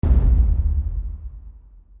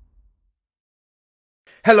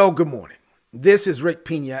Hello, good morning. This is Rick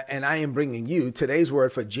Pina, and I am bringing you today's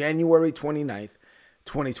word for January 29th,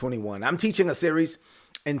 2021. I'm teaching a series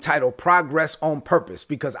entitled Progress on Purpose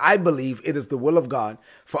because I believe it is the will of God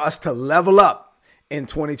for us to level up in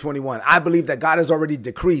 2021. I believe that God has already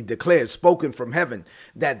decreed, declared, spoken from heaven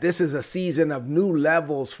that this is a season of new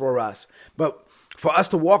levels for us. But for us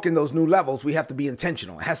to walk in those new levels, we have to be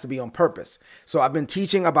intentional. It has to be on purpose. So I've been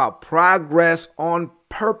teaching about progress on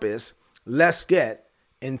purpose. Let's get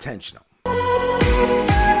intentional. All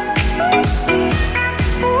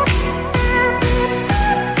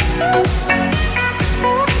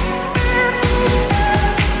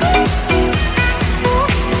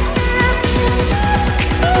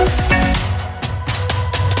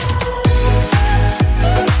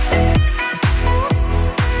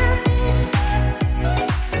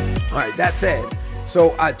right, that said,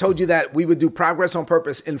 so I told you that we would do progress on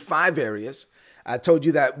purpose in 5 areas. I told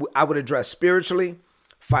you that I would address spiritually,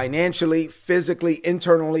 financially, physically,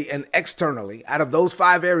 internally, and externally. Out of those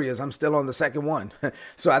 5 areas, I'm still on the second one.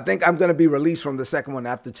 So I think I'm going to be released from the second one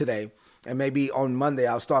after today. And maybe on Monday,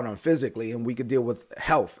 I'll start on physically and we could deal with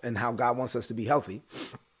health and how God wants us to be healthy.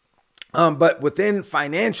 But within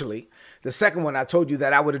financially, the second one, I told you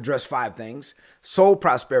that I would address 5 things: soul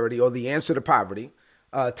prosperity, or the answer to poverty,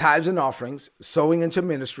 tithes and offerings, sowing into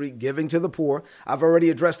ministry, giving to the poor. I've already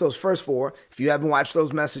addressed those first 4. If you haven't watched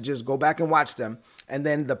those messages, go back and watch them. And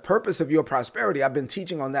then the purpose of your prosperity, I've been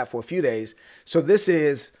teaching on that for a few days. So this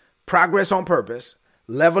is progress on purpose,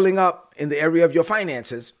 leveling up in the area of your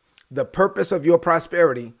finances, the purpose of your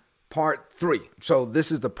prosperity, part 3. So this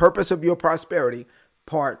is the purpose of your prosperity,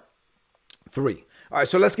 part 3. All right,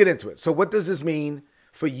 so let's get into it. So what does this mean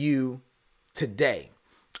for you today?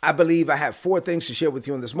 I believe I have 4 things to share with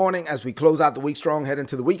you on this morning as we close out the week strong, head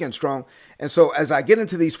into the weekend strong. And so as I get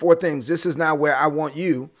into these 4 things, this is now where I want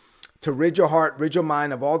you to rid your heart, rid your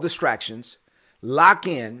mind of all distractions, lock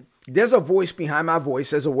in. There's a voice behind my voice.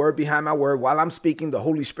 There's a word behind my word. While I'm speaking, the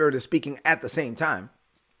Holy Spirit is speaking at the same time.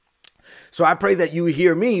 So I pray that you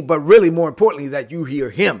hear me, but really more importantly, that you hear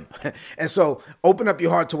him. And so open up your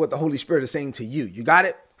heart to what the Holy Spirit is saying to you. You got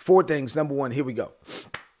it? 4 things. Number 1, here we go.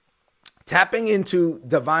 Tapping into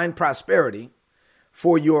divine prosperity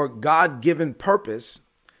for your God-given purpose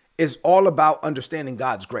is all about understanding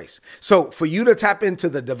God's grace. So for you to tap into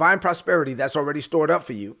the divine prosperity that's already stored up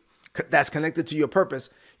for you, that's connected to your purpose,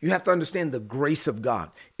 you have to understand the grace of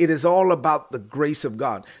God. It is all about the grace of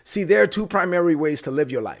God. See, there are 2 primary ways to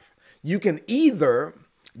live your life. You can either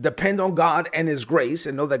depend on God and his grace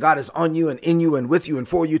and know that God is on you and in you and with you and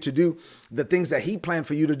for you to do the things that he planned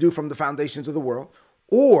for you to do from the foundations of the world.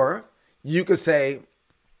 Or you could say,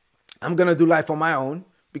 I'm going to do life on my own,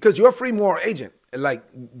 because you're a free moral agent. Like,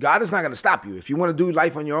 God is not going to stop you. If you want to do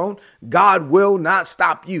life on your own, God will not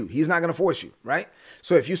stop you. He's not going to force you, right?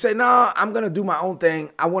 So if you say, no, I'm going to do my own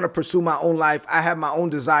thing. I want to pursue my own life. I have my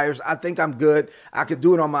own desires. I think I'm good. I could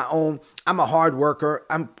do it on my own. I'm a hard worker.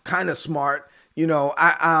 I'm kind of smart. You know,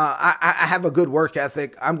 I have a good work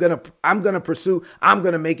ethic. I'm going to pursue. I'm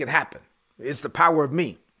going to make it happen. It's the power of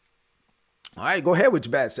me. All right, go ahead with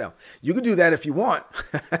your bad self. You can do that if you want,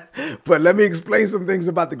 but let me explain some things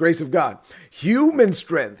about the grace of God. Human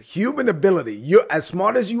strength, human ability, you're as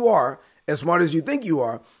smart as you are, as smart as you think you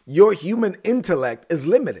are, your human intellect is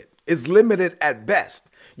limited. It's limited at best.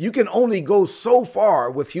 You can only go so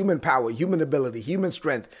far with human power, human ability, human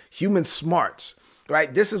strength, human smarts.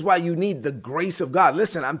 Right? This is why you need the grace of God.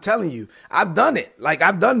 Listen, I'm telling you, I've done it. Like,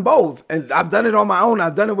 I've done both, and I've done it on my own.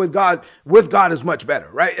 I've done it with God. With God is much better.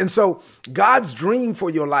 Right? And so God's dream for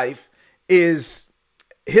your life is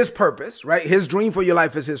his purpose, right? His dream for your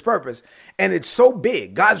life is his purpose. And it's so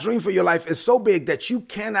big. God's dream for your life is so big that you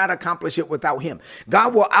cannot accomplish it without him.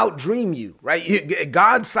 God will outdream you, right?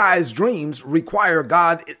 God-sized dreams require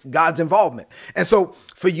God's involvement. And so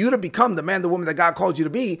for you to become the man, the woman that God calls you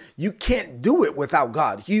to be, you can't do it without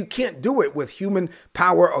God. You can't do it with human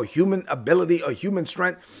power or human ability or human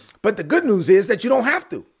strength. But the good news is that you don't have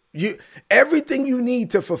to. Everything you need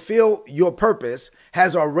to fulfill your purpose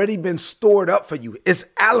has already been stored up for you. It's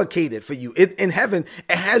allocated for you. In heaven,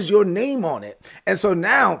 it has your name on it. And so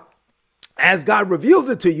now, as God reveals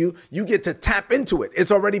it to you, you get to tap into it.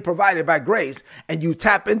 It's already provided by grace, and you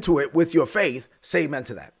tap into it with your faith. Say amen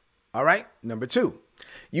to that. All right. Number 2,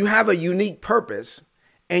 you have a unique purpose,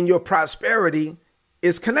 and your prosperity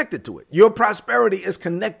is connected to it. Your prosperity is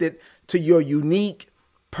connected to your unique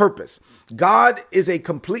purpose. God is a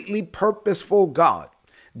completely purposeful God.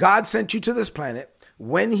 God sent you to this planet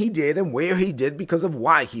when he did and where he did because of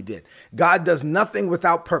why he did. God does nothing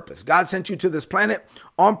without purpose. God sent you to this planet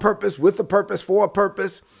on purpose, with a purpose, for a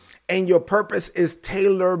purpose, and your purpose is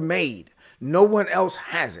tailor-made. No one else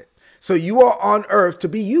has it. So you are on earth to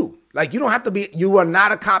be you. Like, you don't have to be, you are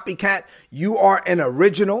not a copycat. You are an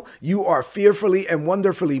original. You are fearfully and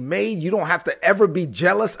wonderfully made. You don't have to ever be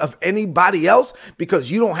jealous of anybody else because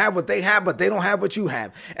you don't have what they have, but they don't have what you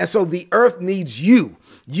have. And so the earth needs you.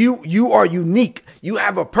 You are unique. You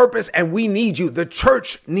have a purpose and we need you. The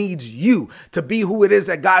church needs you to be who it is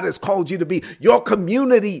that God has called you to be. Your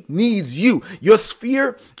community needs you. Your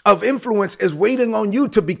sphere of influence is waiting on you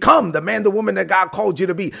to become the man, the woman that God called you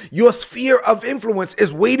to be. Your sphere of influence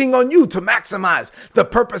is waiting on you to maximize the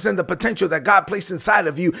purpose and the potential that God placed inside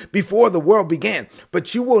of you before the world began.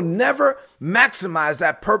 But you will never maximize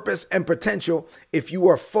that purpose and potential if you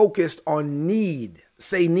are focused on need.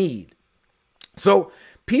 Say need. So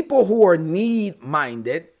people who are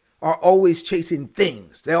need-minded are always chasing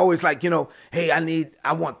things. They're always like, hey,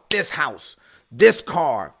 I want this house, this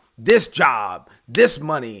car, this job, this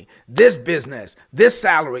money, this business, this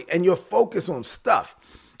salary, and you're focused on stuff.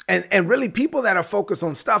 And really, people that are focused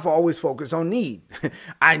on stuff are always focused on need.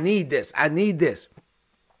 I need this. I need this.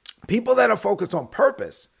 People that are focused on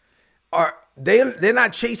purpose they're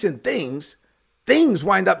not chasing things. Things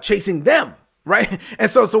wind up chasing them. Right.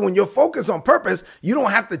 And so when you're focused on purpose, you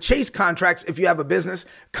don't have to chase contracts. If you have a business,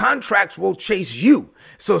 contracts will chase you.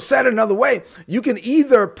 So said another way, you can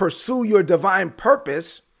either pursue your divine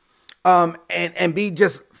purpose and be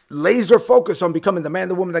just laser focused on becoming the man,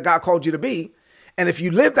 the woman that God called you to be. And if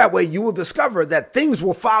you live that way, you will discover that things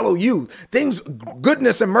will follow you.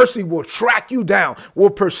 Goodness and mercy will track you down, will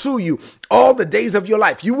pursue you all the days of your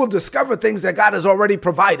life. You will discover things that God has already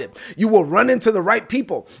provided. You will run into the right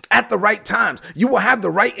people at the right times. You will have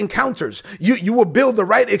the right encounters. You will build the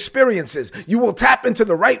right experiences. You will tap into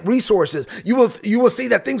the right resources. You will see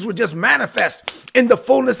that things will just manifest in the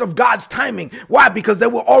fullness of God's timing. Why? Because they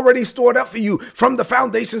were already stored up for you from the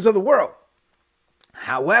foundations of the world.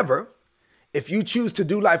 However, if you choose to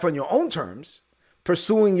do life on your own terms,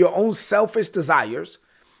 pursuing your own selfish desires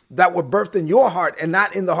that were birthed in your heart and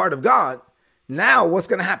not in the heart of God, now what's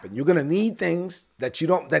going to happen? You're going to need things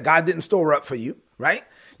that God didn't store up for you, right?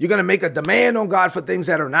 You're going to make a demand on God for things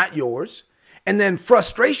that are not yours. And then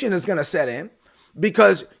frustration is going to set in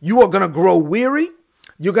because you are going to grow weary.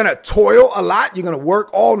 You're going to toil a lot. You're going to work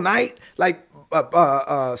all night. Like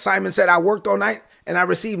Simon said, I worked all night and I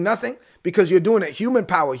received nothing. Because you're doing it human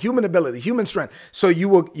power, human ability, human strength. So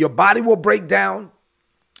your body will break down.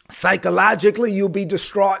 Psychologically, you'll be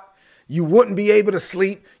distraught. You wouldn't be able to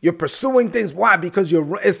sleep. You're pursuing things. Why? Because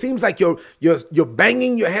it seems like you're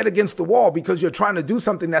banging your head against the wall because you're trying to do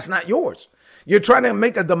something that's not yours. You're trying to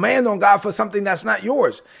make a demand on God for something that's not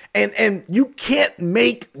yours. And you can't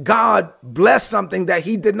make God bless something that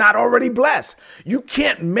he did not already bless. You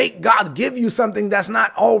can't make God give you something that's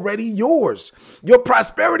not already yours. Your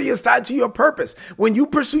prosperity is tied to your purpose. When you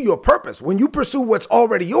pursue your purpose, when you pursue what's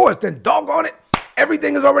already yours, then doggone it,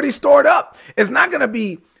 everything is already stored up. It's not going to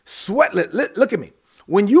be sweatless. Look at me.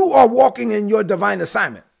 When you are walking in your divine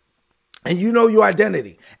assignment, and you know your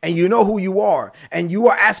identity and you know who you are and you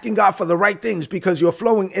are asking God for the right things because you're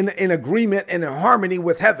flowing in agreement and in harmony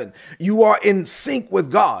with heaven. You are in sync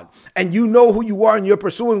with God and you know who you are and you're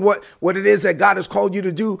pursuing what it is that God has called you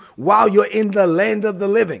to do while you're in the land of the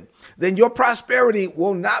living. Then your prosperity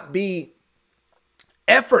will not be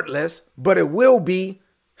effortless, but it will be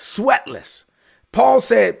sweatless. Paul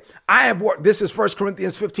said, I have worked. This is 1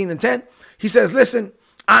 Corinthians 15:10. He says, listen,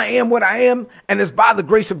 I am what I am and it's by the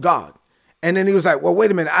grace of God. And then he was like, well, wait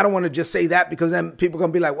a minute. I don't want to just say that because then people are going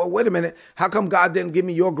to be like, well, wait a minute. How come God didn't give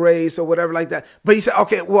me your grace or whatever like that? But he said,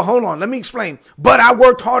 okay, well, hold on. Let me explain. But I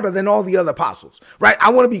worked harder than all the other apostles, right? I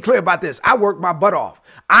want to be clear about this. I worked my butt off.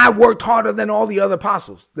 I worked harder than all the other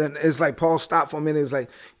apostles. Then it's like Paul stopped for a minute. He was like,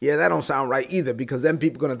 yeah, that don't sound right either because then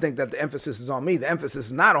people are going to think that the emphasis is on me. The emphasis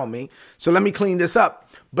is not on me. So let me clean this up.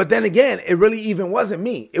 But then again, it really even wasn't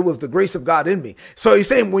me. It was the grace of God in me. So he's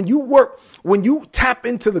saying when you tap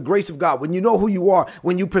into the grace of God, when you know who you are,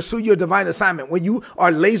 when you pursue your divine assignment, when you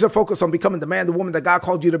are laser focused on becoming the man, the woman that God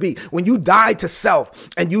called you to be, when you die to self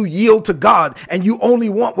and you yield to God and you only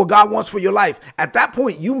want what God wants for your life, at that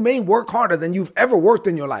point, you may work harder than you've ever worked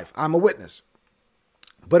in your life. I'm a witness.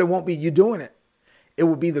 But it won't be you doing it. It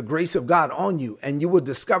will be the grace of God on you and you will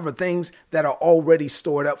discover things that are already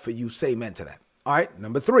stored up for you. Say amen to that. All right.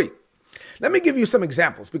 Number 3, let me give you some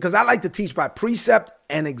examples because I like to teach by precept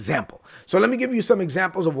and example. So let me give you some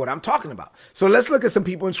examples of what I'm talking about. So let's look at some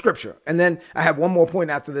people in scripture. And then I have one more point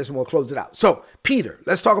after this and we'll close it out. So Peter,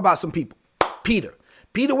 let's talk about some people. Peter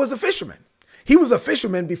was a fisherman. He was a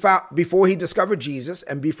fisherman before he discovered Jesus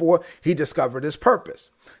and before he discovered his purpose.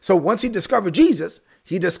 So once he discovered Jesus,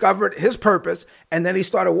 he discovered his purpose and then he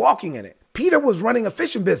started walking in it. Peter was running a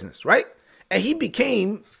fishing business, right? and he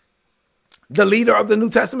became the leader of the New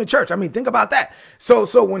Testament church. I mean, think about that. So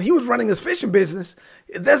when he was running his fishing business,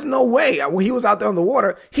 there's no way when he was out there on the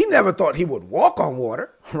water, he never thought he would walk on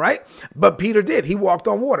water, right? But Peter did. He walked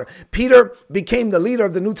on water. Peter became the leader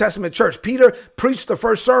of the New Testament church. Peter preached the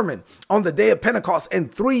first sermon on the day of Pentecost,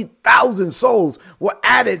 and 3,000 souls were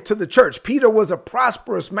added to the church. Peter was a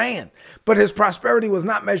prosperous man, but his prosperity was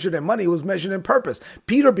not measured in money. It was measured in purpose.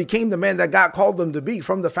 Peter became the man that God called him to be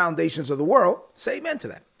from the foundations of the world. Say amen to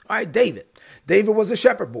that. All right, David. David was a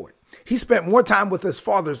shepherd boy. He spent more time with his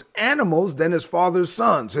father's animals than his father's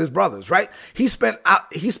sons, his brothers, right? He spent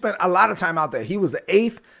a lot of time out there. He was the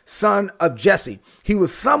 8th son of Jesse. He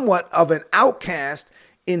was somewhat of an outcast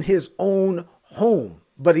in his own home,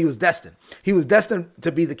 but he was destined. He was destined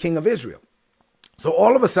to be the king of Israel. So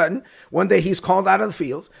all of a sudden, one day he's called out of the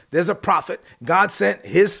fields. There's a prophet. God sent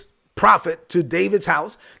his prophet to David's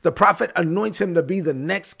house. The prophet anoints him to be the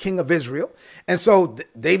next king of Israel. And so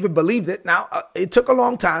David believed it. Now, it took a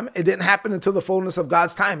long time. It didn't happen until the fullness of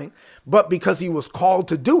God's timing. But because he was called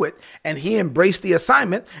to do it, and he embraced the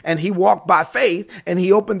assignment, and he walked by faith, and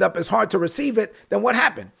he opened up his heart to receive it, then what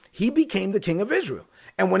happened? He became the king of Israel.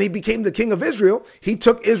 And when he became the king of Israel, he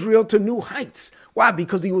took Israel to new heights. Why?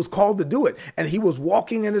 Because he was called to do it. And he was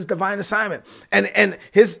walking in his divine assignment. And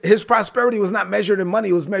his prosperity was not measured in money.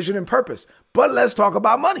 It was measured in purpose. But let's talk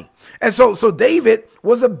about money. And so David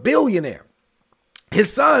was a billionaire.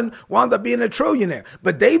 His son wound up being a trillionaire.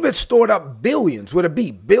 But David stored up billions, with a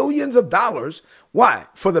B, billions of dollars. Why?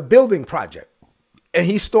 For the building project. And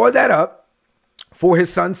he stored that up for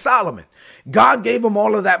his son Solomon. God gave him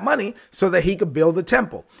all of that money so that he could build the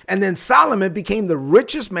temple. And then Solomon became the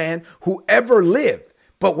richest man who ever lived.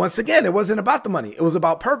 But once again, it wasn't about the money. It was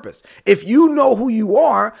about purpose. If you know who you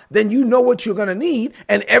are, then you know what you're going to need.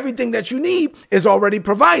 And everything that you need is already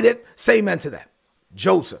provided. Say amen to that.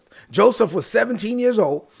 Joseph. Joseph was 17 years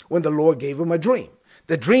old when the Lord gave him a dream.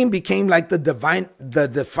 The dream became like the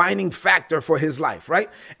defining factor for his life, right?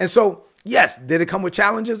 And so, yes, did it come with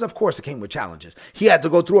challenges? Of course it came with challenges. He had to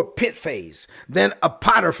go through a pit phase, then a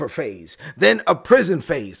Potiphar phase, then a prison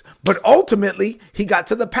phase. But ultimately, he got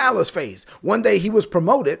to the palace phase. One day he was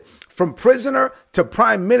promoted from prisoner to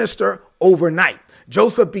prime minister overnight.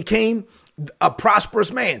 Joseph became a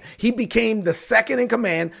prosperous man. He became the second in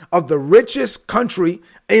command of the richest country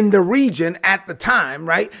in the region at the time,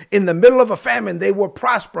 right? In the middle of a famine, they were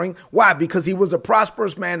prospering. Why? Because he was a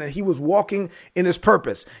prosperous man and he was walking in his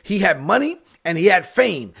purpose. He had money and he had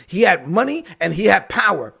fame. He had money and he had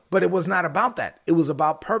power, but it was not about that. It was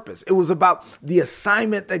about purpose. It was about the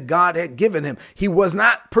assignment that God had given him. He was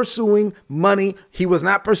not pursuing money. He was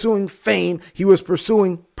not pursuing fame. He was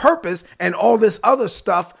pursuing purpose, and all this other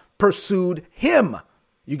stuff pursued him.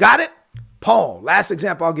 You got it? Paul, last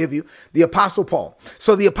example I'll give you, the Apostle Paul.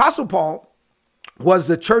 So the Apostle Paul was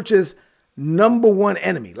the church's number one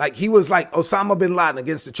enemy. Like he was like Osama bin Laden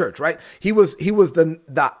against the church, right? He was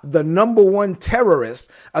the number one terrorist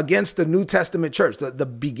against the New Testament church,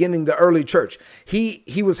 the early church.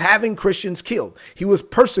 He was having Christians killed. He was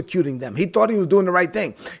persecuting them. He thought he was doing the right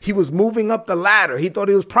thing. He was moving up the ladder. He thought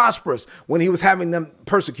he was prosperous when he was having them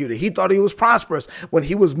persecuted. He thought he was prosperous when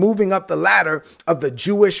he was moving up the ladder of the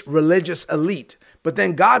Jewish religious elite. But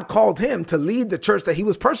then God called him to lead the church that he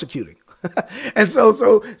was persecuting. And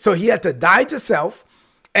so he had to die to self,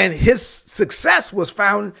 and his success was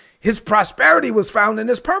found, his prosperity was found in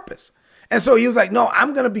his purpose. And so he was like, no,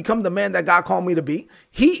 I'm going to become the man that God called me to be.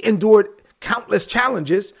 He endured countless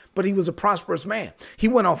challenges, but he was a prosperous man. He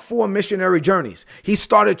went on 4 missionary journeys. He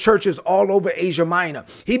started churches all over Asia Minor.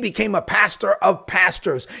 He became a pastor of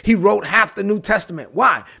pastors. He wrote half the New Testament.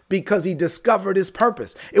 Why? Because he discovered his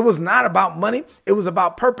purpose. It was not about money. It was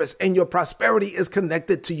about purpose, and your prosperity is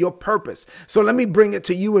connected to your purpose. So let me bring it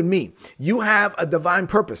to you and me. You have a divine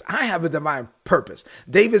purpose. I have a divine purpose.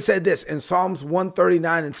 David said this in Psalms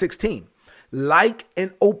 139:16, like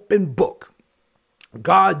an open book,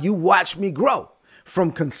 God, you watched me grow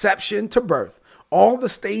from conception to birth. All the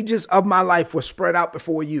stages of my life were spread out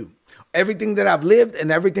before you. Everything that I've lived and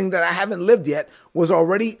everything that I haven't lived yet was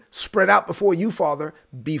already spread out before you, Father,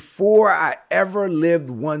 before I ever lived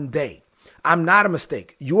one day. I'm not a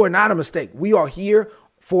mistake. You are not a mistake. We are here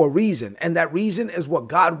for a reason, and that reason is what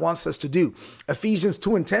God wants us to do. Ephesians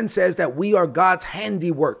 2:10 says that we are God's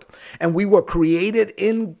handiwork, and we were created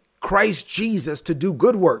in Christ Jesus to do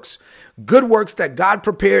good works that God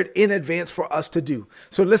prepared in advance for us to do.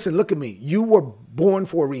 So listen, look at me. You were born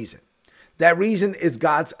for a reason. That reason is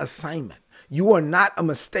God's assignment. You are not a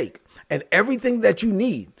mistake, and everything that you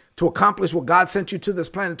need to accomplish what God sent you to this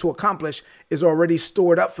planet to accomplish is already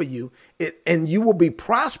stored up for you. And you will be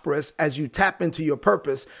prosperous as you tap into your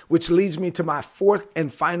purpose, which leads me to my fourth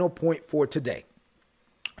and final point for today.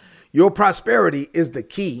 Your prosperity is the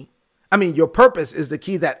key. Your purpose is the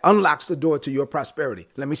key that unlocks the door to your prosperity.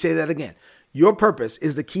 Let me say that again. Your purpose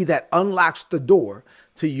is the key that unlocks the door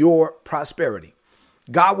to your prosperity.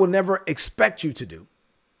 God will never expect you to do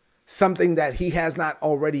something that he has not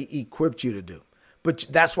already equipped you to do. But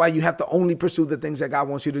that's why you have to only pursue the things that God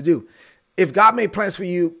wants you to do. If God made plans for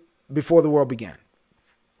you before the world began,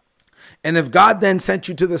 and if God then sent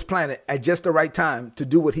you to this planet at just the right time to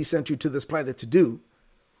do what he sent you to this planet to do,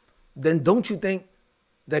 then don't you think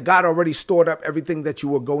that God already stored up everything that you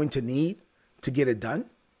were going to need to get it done?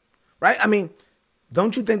 Right?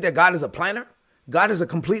 Don't you think that God is a planner? God is a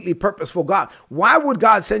completely purposeful God. Why would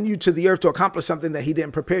God send you to the earth to accomplish something that he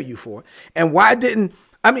didn't prepare you for? And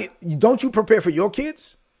don't you prepare for your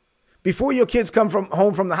kids? Before your kids come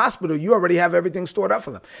home from the hospital, you already have everything stored up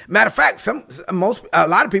for them. Matter of fact, a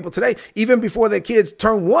lot of people today, even before their kids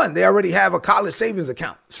turn 1, they already have a college savings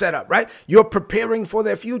account set up, right? You're preparing for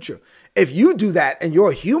their future. If you do that and you're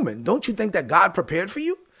a human, don't you think that God prepared for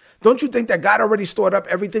you? Don't you think that God already stored up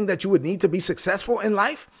everything that you would need to be successful in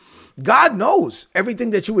life? God knows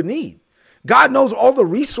everything that you would need. God knows all the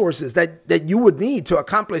resources that you would need to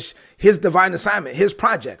accomplish his divine assignment, his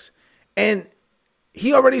projects. And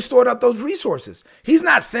he already stored up those resources. He's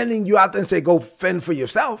not sending you out there and say, go fend for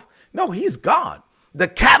yourself. No, he's God. The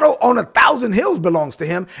cattle on 1,000 hills belongs to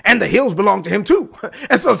him, and the hills belong to him too.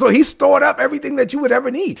 And so he stored up everything that you would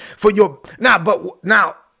ever need for your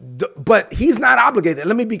but he's not obligated.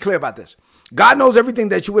 Let me be clear about this. God knows everything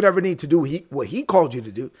that you would ever need to do what he called you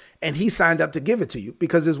to do, and he signed up to give it to you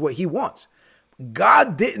because it's what he wants.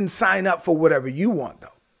 God didn't sign up for whatever you want, though.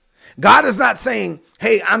 God is not saying,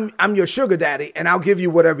 hey, I'm your sugar daddy and I'll give you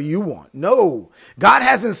whatever you want. No, God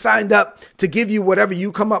hasn't signed up to give you whatever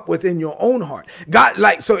you come up with in your own heart.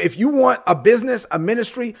 So if you want a business, a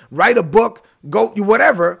ministry, write a book, go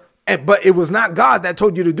whatever, but it was not God that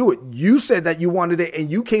told you to do it. You said that you wanted it and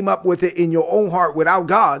you came up with it in your own heart without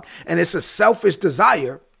God. And it's a selfish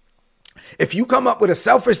desire. If you come up with a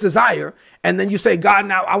selfish desire and then you say, God,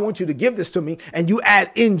 now I want you to give this to me, and you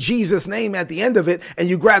add in Jesus' name at the end of it, and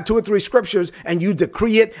you grab 2 or 3 scriptures and you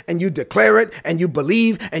decree it and you declare it and you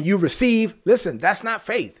believe and you receive. Listen, that's not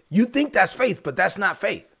faith. You think that's faith, but that's not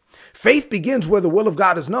faith. Faith begins where the will of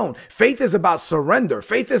God is known. Faith is about surrender.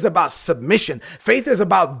 Faith is about submission. Faith is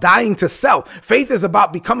about dying to self. Faith is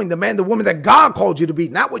about becoming the man, the woman that God called you to be,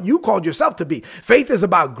 not what you called yourself to be. Faith is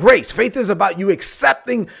about grace. Faith is about you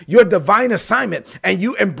accepting your divine assignment and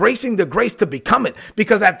you embracing the grace to become it.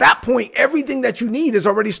 Because at that point, everything that you need is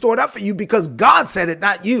already stored up for you because God said it,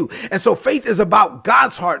 not you. And so faith is about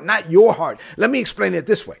God's heart, not your heart. Let me explain it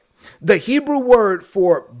this way. The Hebrew word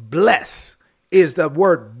for bless is the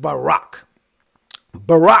word barak.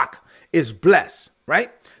 Barak is bless, right?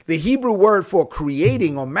 The Hebrew word for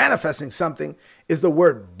creating or manifesting something is the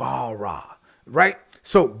word bara, right?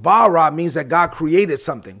 So bara means that God created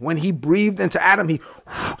something. When he breathed into Adam,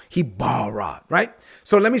 he bara, right?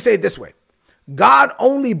 So let me say it this way. God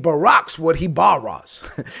only baraks what he baras.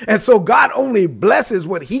 And so God only blesses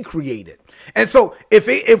what he created. And so if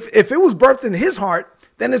it was birthed in his heart,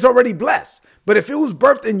 then it's already blessed. But if it was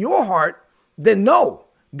birthed in your heart, then no,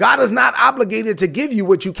 God is not obligated to give you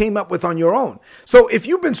what you came up with on your own. So if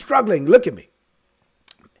you've been struggling, look at me.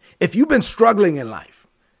 If you've been struggling in life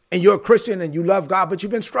and you're a Christian and you love God, but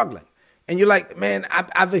you've been struggling and you're like, man,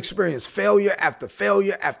 I've experienced failure after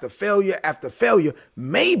failure after failure after failure.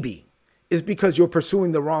 Maybe it's because you're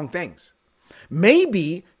pursuing the wrong things.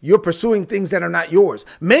 Maybe you're pursuing things that are not yours.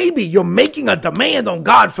 Maybe you're making a demand on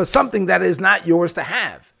God for something that is not yours to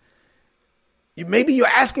have. Maybe you're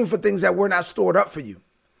asking for things that were not stored up for you.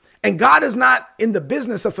 And God is not in the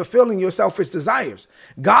business of fulfilling your selfish desires.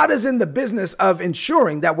 God is in the business of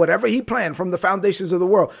ensuring that whatever he planned from the foundations of the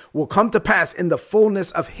world will come to pass in the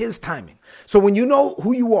fullness of his timing. So when you know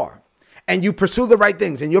who you are and you pursue the right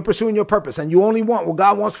things and you're pursuing your purpose and you only want what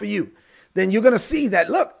God wants for you, then you're going to see that,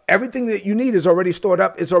 look, everything that you need is already stored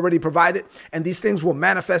up. It's already provided. And these things will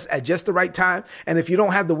manifest at just the right time. And if you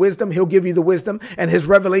don't have the wisdom, he'll give you the wisdom, and his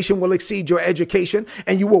revelation will exceed your education,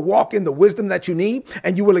 and you will walk in the wisdom that you need,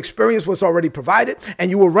 and you will experience what's already provided, and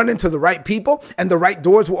you will run into the right people, and the right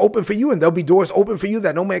doors will open for you. And there'll be doors open for you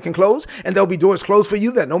that no man can close. And there'll be doors closed for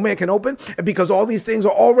you that no man can open. And because all these things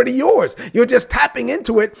are already yours, you're just tapping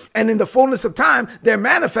into it. And in the fullness of time, they're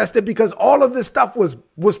manifested because all of this stuff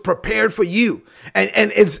was prepared for you, and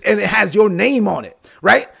it has your name on it,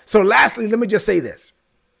 right? So lastly, let me just say this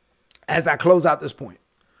as I close out this point.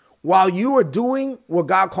 while you are doing what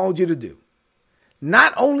God called you to do,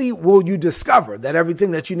 not only will you discover that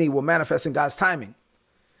everything that you need will manifest in God's timing,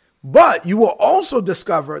 but you will also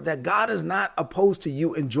discover that God is not opposed to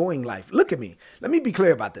you enjoying life. Look at me. Let me be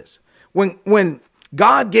clear about this. When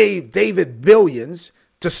God gave David billions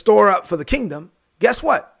to store up for the kingdom, guess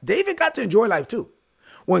what? David got to enjoy life too.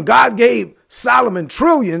 When God gave Solomon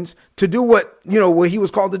trillions to do what he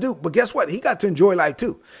was called to do. But guess what? He got to enjoy life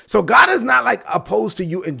too. So God is not like opposed to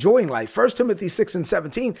you enjoying life. 1 Timothy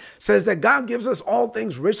 6:17 says that God gives us all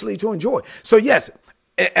things richly to enjoy. So yes,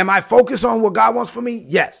 am I focused on what God wants for me?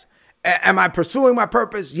 Yes. Am I pursuing my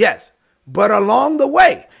purpose? Yes. But along the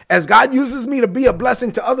way, as God uses me to be a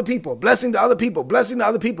blessing to other people, blessing to other people, blessing to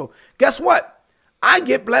other people, guess what? I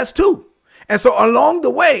get blessed too. And so along the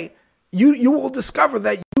way, you will discover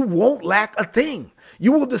that you won't lack a thing.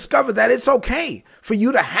 You will discover that it's okay for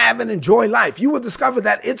you to have and enjoy life. You will discover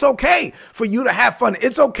that it's okay for you to have fun.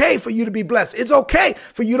 It's okay for you to be blessed. It's okay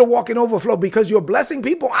for you to walk in overflow because you're blessing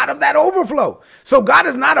people out of that overflow. So God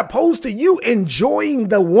is not opposed to you enjoying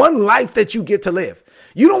the one life that you get to live.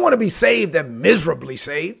 You don't want to be saved and miserably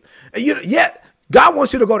saved. Yet God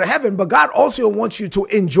wants you to go to heaven, but God also wants you to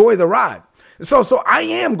enjoy the ride. So I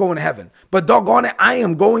am going to heaven, but doggone it, I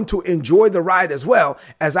am going to enjoy the ride as well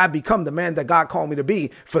as I become the man that God called me to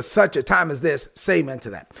be for such a time as this. Say amen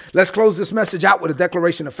to that. Let's close this message out with a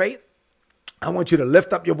declaration of faith. I want you to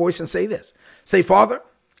lift up your voice and say this. Say, Father,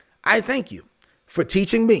 I thank you for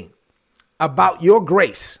teaching me about your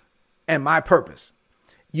grace and my purpose.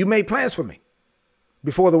 You made plans for me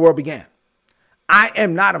before the world began. I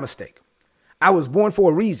am not a mistake. I was born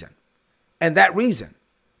for a reason, and that reason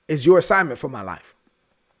is your assignment for my life.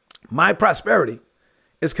 My prosperity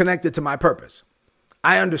is connected to my purpose.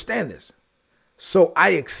 I understand this. So I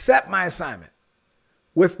accept my assignment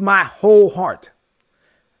with my whole heart.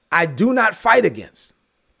 I do not fight against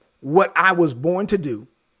what I was born to do,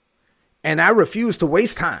 and I refuse to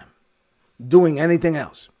waste time doing anything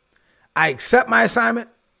else. I accept my assignment.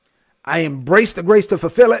 I embrace the grace to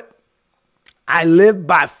fulfill it. I live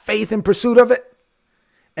by faith in pursuit of it.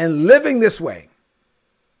 And living this way,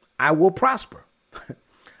 I will prosper.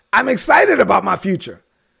 I'm excited about my future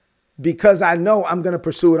because I know I'm going to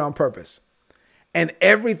pursue it on purpose. And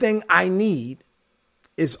everything I need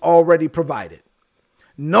is already provided.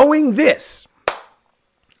 Knowing this,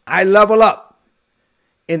 I level up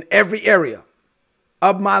in every area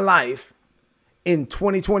of my life in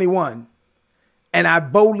 2021. And I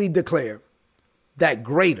boldly declare that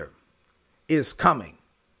greater is coming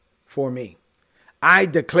for me. I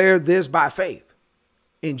declare this by faith.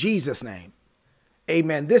 In Jesus' name,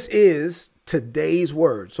 amen. This is today's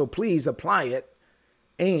word. So please apply it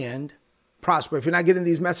and prosper. If you're not getting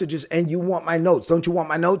these messages and you want my notes, don't you want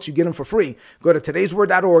my notes? You get them for free. Go to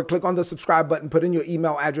todaysword.org, click on the subscribe button, put in your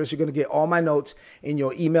email address. You're going to get all my notes in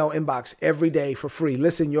your email inbox every day for free.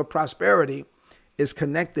 Listen, your prosperity is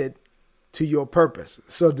connected to your purpose.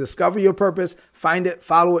 So discover your purpose, find it,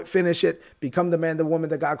 follow it, finish it, become the man, the woman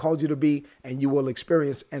that God called you to be, and you will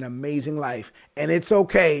experience an amazing life. And it's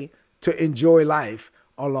okay to enjoy life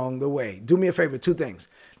along the way. Do me a favor, two things.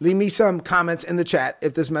 Leave me some comments in the chat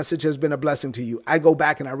if this message has been a blessing to you. I go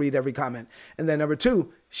back and I read every comment. And then number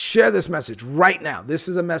two, share this message right now. This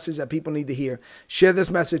is a message that people need to hear. Share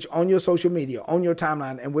this message on your social media, on your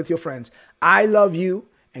timeline, and with your friends. I love you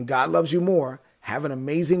and God loves you more. Have an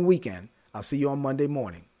amazing weekend. I'll see you on Monday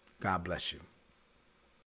morning. God bless you.